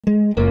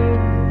Swedish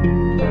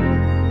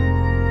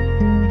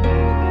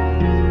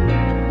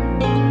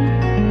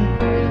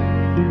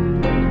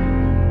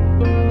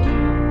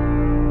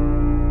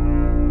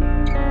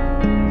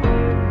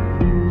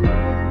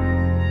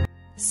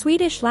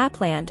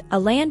Lapland, a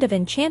land of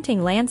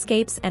enchanting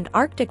landscapes and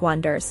Arctic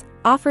wonders,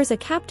 offers a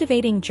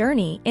captivating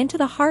journey into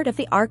the heart of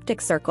the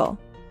Arctic Circle.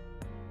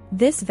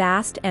 This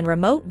vast and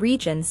remote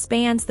region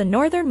spans the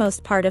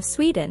northernmost part of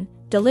Sweden,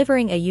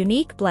 delivering a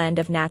unique blend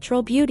of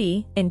natural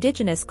beauty,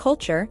 indigenous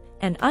culture,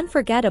 and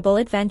unforgettable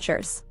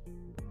adventures.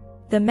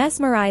 The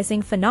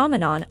mesmerizing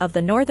phenomenon of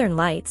the Northern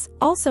Lights,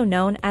 also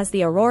known as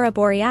the Aurora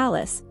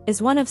Borealis,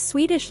 is one of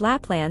Swedish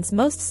Lapland's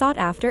most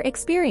sought-after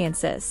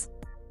experiences.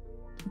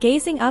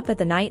 Gazing up at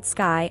the night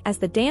sky as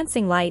the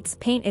dancing lights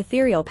paint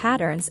ethereal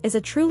patterns is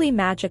a truly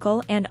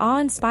magical and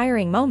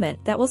awe-inspiring moment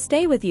that will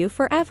stay with you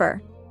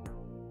forever.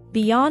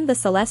 Beyond the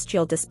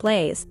celestial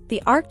displays,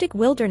 the Arctic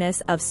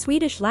wilderness of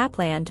Swedish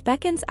Lapland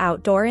beckons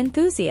outdoor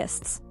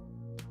enthusiasts.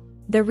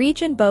 The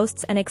region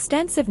boasts an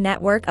extensive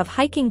network of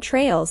hiking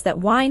trails that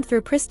wind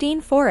through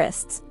pristine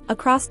forests,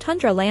 across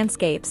tundra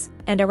landscapes,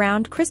 and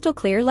around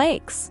crystal-clear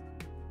lakes.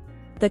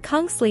 The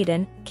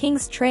Kungsleden,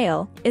 King's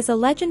Trail, is a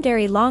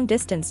legendary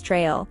long-distance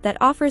trail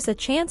that offers a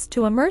chance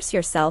to immerse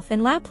yourself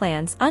in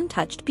Lapland's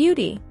untouched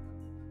beauty.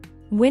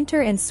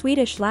 Winter in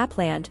Swedish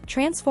Lapland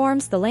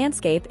transforms the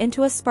landscape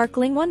into a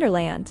sparkling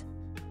wonderland.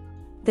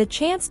 The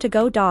chance to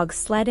go dog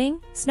sledding,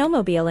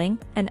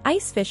 snowmobiling, and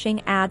ice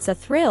fishing adds a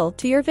thrill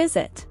to your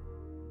visit.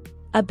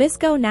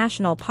 Abisko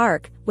National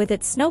Park, with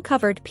its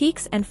snow-covered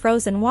peaks and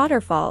frozen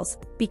waterfalls,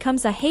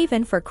 becomes a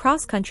haven for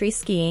cross-country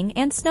skiing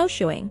and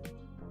snowshoeing.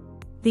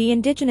 The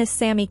indigenous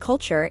Sami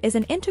culture is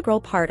an integral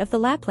part of the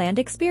Lapland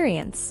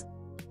experience.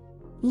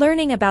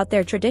 Learning about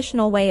their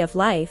traditional way of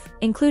life,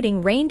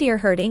 including reindeer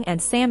herding and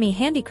Sami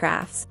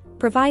handicrafts,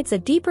 provides a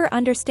deeper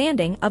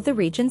understanding of the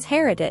region's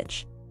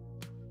heritage.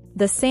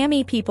 The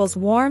Sami people's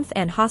warmth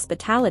and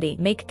hospitality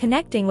make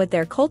connecting with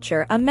their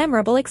culture a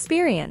memorable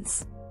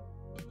experience.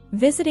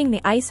 Visiting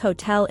the Ice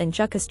Hotel in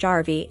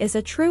Jukkasjärvi is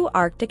a true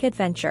Arctic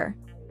adventure.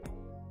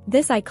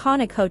 This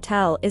iconic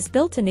hotel is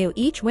built anew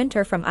each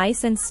winter from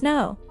ice and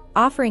snow,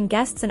 offering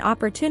guests an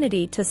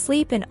opportunity to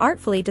sleep in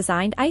artfully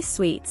designed ice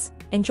suites,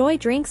 enjoy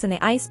drinks in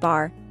the ice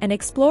bar, and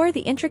explore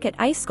the intricate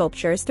ice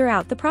sculptures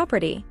throughout the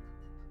property.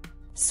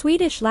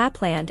 Swedish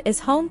Lapland is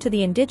home to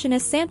the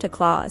indigenous Santa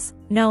Claus,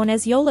 known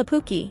as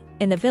Joulupukki,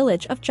 in the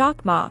village of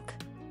Jokkmokk.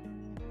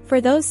 For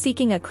those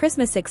seeking a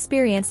Christmas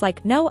experience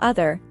like no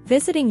other,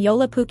 visiting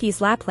Joulupukki's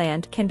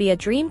Lapland can be a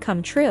dream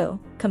come true,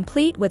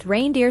 complete with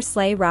reindeer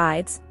sleigh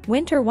rides,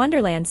 winter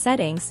wonderland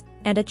settings,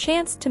 and a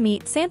chance to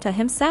meet Santa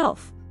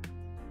himself.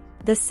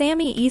 The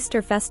Sami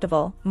Easter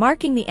Festival,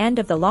 marking the end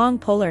of the long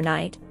polar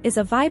night, is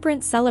a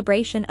vibrant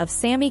celebration of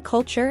Sami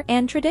culture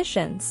and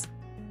traditions.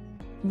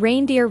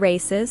 Reindeer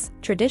races,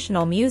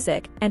 traditional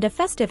music, and a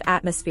festive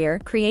atmosphere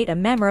create a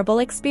memorable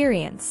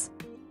experience.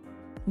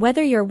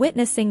 Whether you're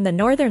witnessing the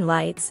Northern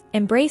Lights,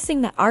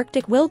 embracing the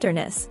Arctic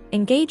wilderness,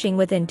 engaging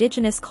with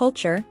indigenous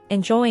culture,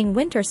 enjoying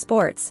winter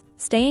sports,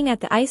 staying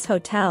at the Ice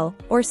Hotel,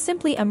 or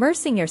simply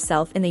immersing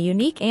yourself in the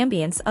unique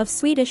ambience of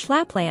Swedish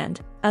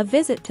Lapland, a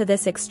visit to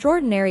this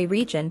extraordinary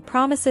region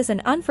promises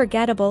an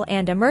unforgettable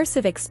and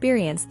immersive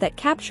experience that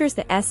captures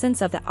the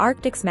essence of the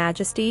Arctic's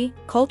majesty,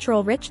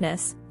 cultural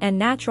richness, and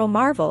natural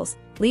marvels,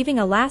 leaving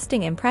a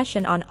lasting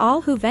impression on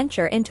all who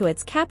venture into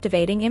its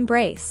captivating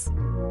embrace.